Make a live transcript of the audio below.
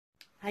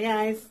Hi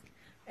guys,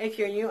 if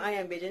you're new, I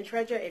am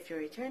Bajantreasure. If you're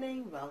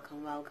returning,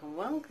 welcome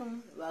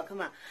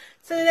back.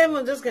 So today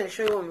I'm just going to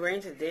show you what I'm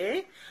wearing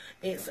today.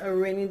 It's a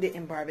rainy day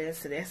in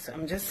Barbados today, so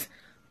I'm just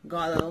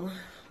got a little,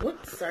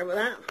 whoops, sorry about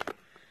that,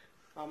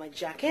 on my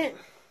jacket,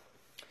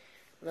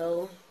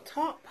 little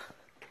top,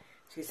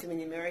 so you see me in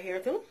the mirror here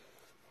too.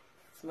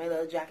 It's my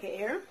little jacket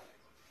here,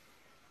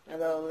 a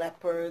little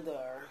leopard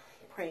or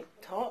print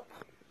top,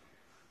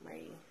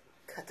 my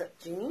cut up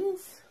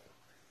jeans.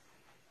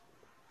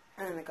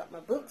 And I got my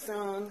boots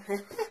on.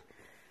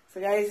 So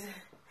guys,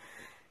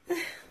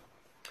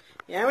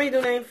 yeah, I'm really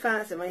doing anything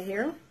fancy in my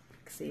hair. You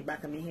can see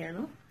back of my hair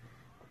now.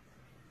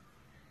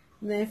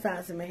 Nothing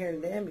fancy in my hair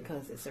today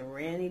because it's a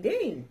rainy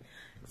day.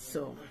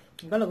 So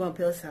I'm gonna go and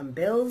pay some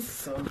bills.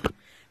 So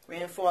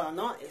rainfall or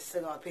not, it's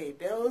still gonna pay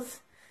bills.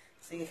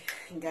 See,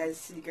 you guys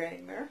see the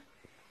granny mirror.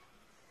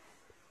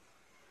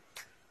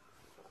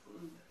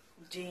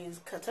 Jeans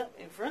cut up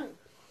in front.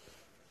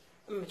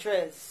 I'm gonna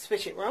try to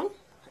switch it around.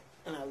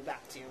 And I'll be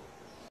back to you.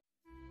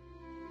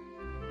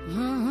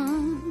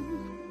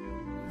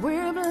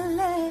 We're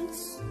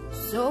blessed,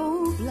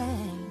 so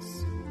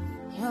blessed,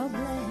 you're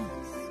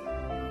blessed,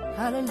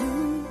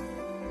 hallelujah,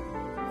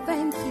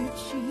 thank you,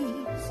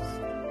 Jesus,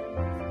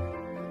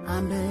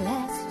 I'm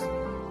blessed.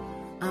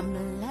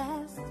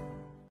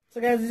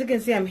 So guys, as you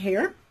can see, I'm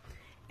here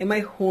in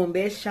my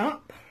home-based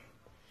shop,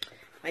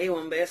 my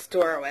home-based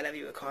store, or whatever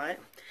you would call it.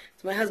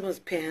 So my husband's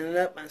pinning it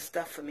up and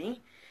stuff for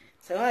me.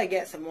 So I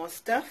get some more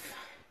stuff.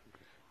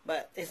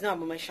 But it's not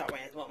about my shop right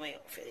now, it's about my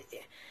outfit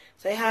there.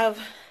 So I have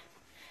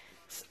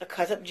a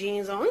cut-up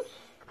jeans on.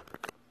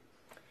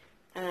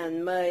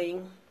 And my...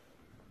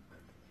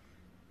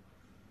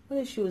 what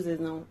the shoes is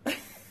now?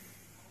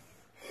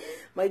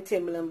 My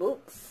Timberland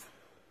boots.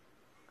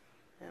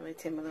 And my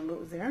Timberland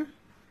boots there.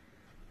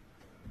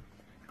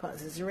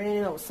 Because it's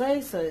raining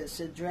outside, so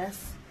it's a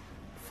dress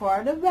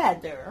for the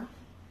weather.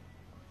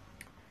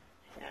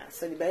 Yeah,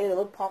 so the belly a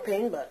little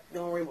popping, but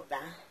don't worry about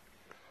that.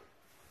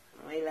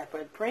 My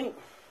leopard print.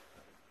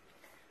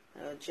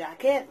 A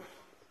jacket,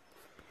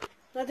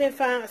 nothing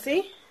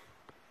fancy.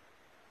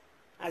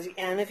 As you,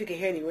 and if you can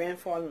hear the rain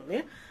falling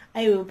there,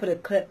 I will put a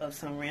clip of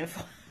some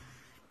rainfall.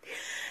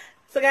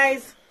 So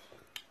guys,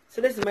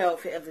 so this is my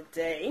outfit of the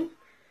day.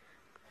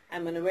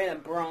 I'm gonna wear a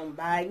brown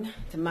bag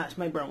to match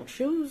my brown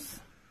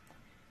shoes.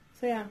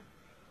 So yeah.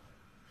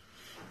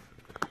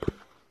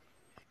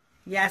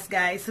 Yes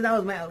guys, so that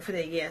was my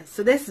outfit again.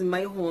 So this is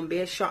my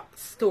home-based shop,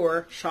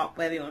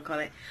 whatever you want to call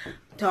it.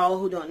 To all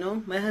who don't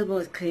know, my husband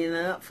was cleaning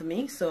it up for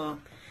me, so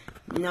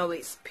now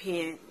it's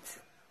paint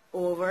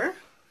over.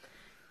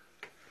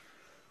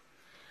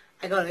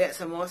 I gotta get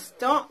some more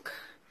stock,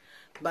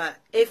 but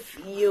if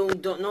you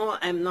don't know,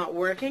 I'm not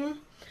working.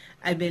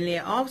 I've been laid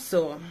off,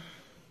 so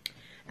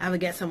I have to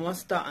get some more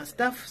stock and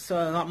stuff, so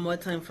I got more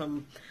time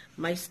from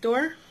my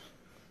store.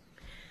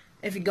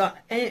 If you got,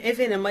 if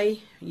any of my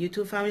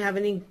YouTube family have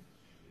any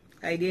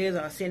ideas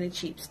or see any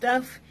cheap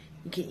stuff,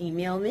 you can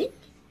email me.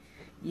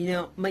 You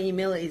know, my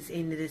email is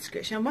in the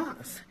description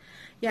box.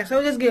 Yeah, so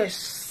I'll just give a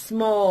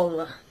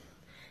small,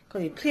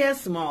 call it play a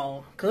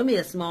small, call me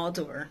a small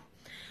tour,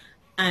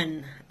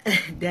 and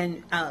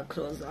then I'll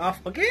close off,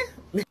 okay?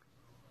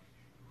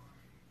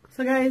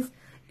 So guys,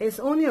 it's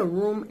only a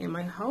room in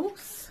my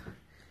house,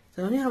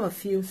 so I only have a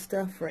few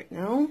stuff right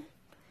now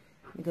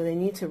because I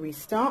need to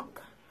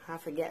restock. I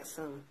have to get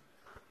some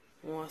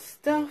more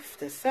stuff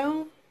to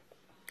sell.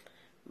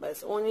 But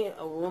it's only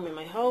a room in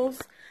my house.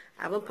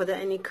 I haven't put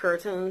out any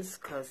curtains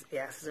because,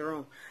 yes, it's a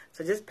room.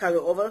 So just put it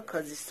over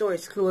because the store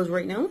is closed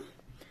right now.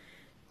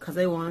 Because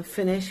I want to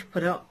finish,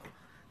 put out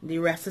the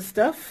rest of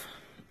stuff.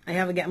 I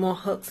have to get more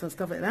hooks and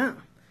stuff like that.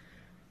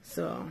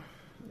 So,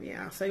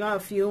 yeah. So I got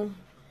a few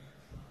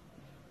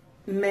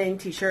men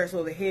t-shirts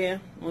over here.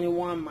 Only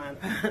one man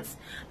pants.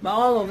 But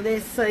all over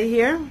this side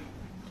here,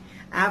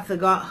 I have to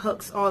got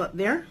hooks all up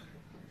there.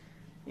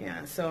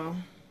 Yeah, so...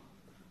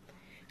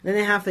 then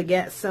I have to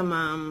get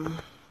some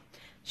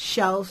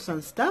shelves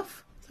and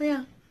stuff. So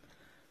yeah.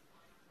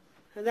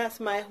 So that's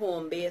my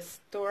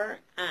home-based store.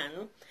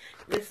 And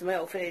this is my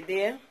outfit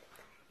there.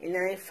 It's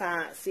not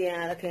fancy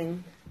and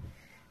looking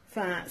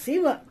fancy,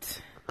 but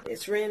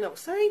it's raining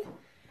outside.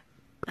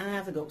 And I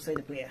have to go outside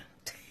to play.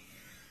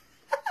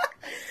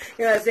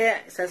 You know what I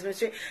say? Sesame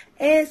Street.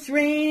 It's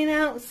raining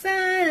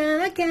outside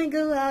and I can't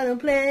go out and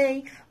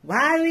play.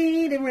 Why we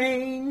need the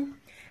rain?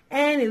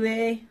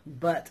 Anyway,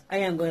 but I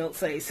am going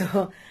outside,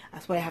 so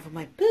that's what I have on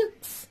my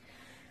boots.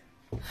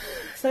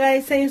 So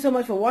guys, thank you so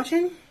much for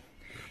watching.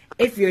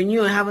 If you're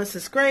new and haven't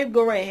subscribed,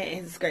 go right ahead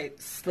and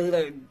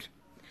subscribe.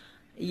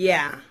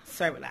 Yeah,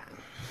 sorry about that.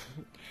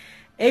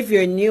 If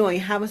you're new and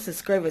you haven't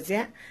subscribed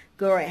yet,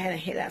 go right ahead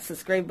and hit that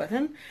subscribe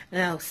button.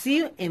 And I'll see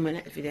you in my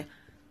next video.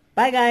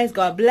 Bye guys,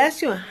 God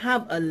bless you and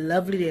have a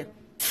lovely day.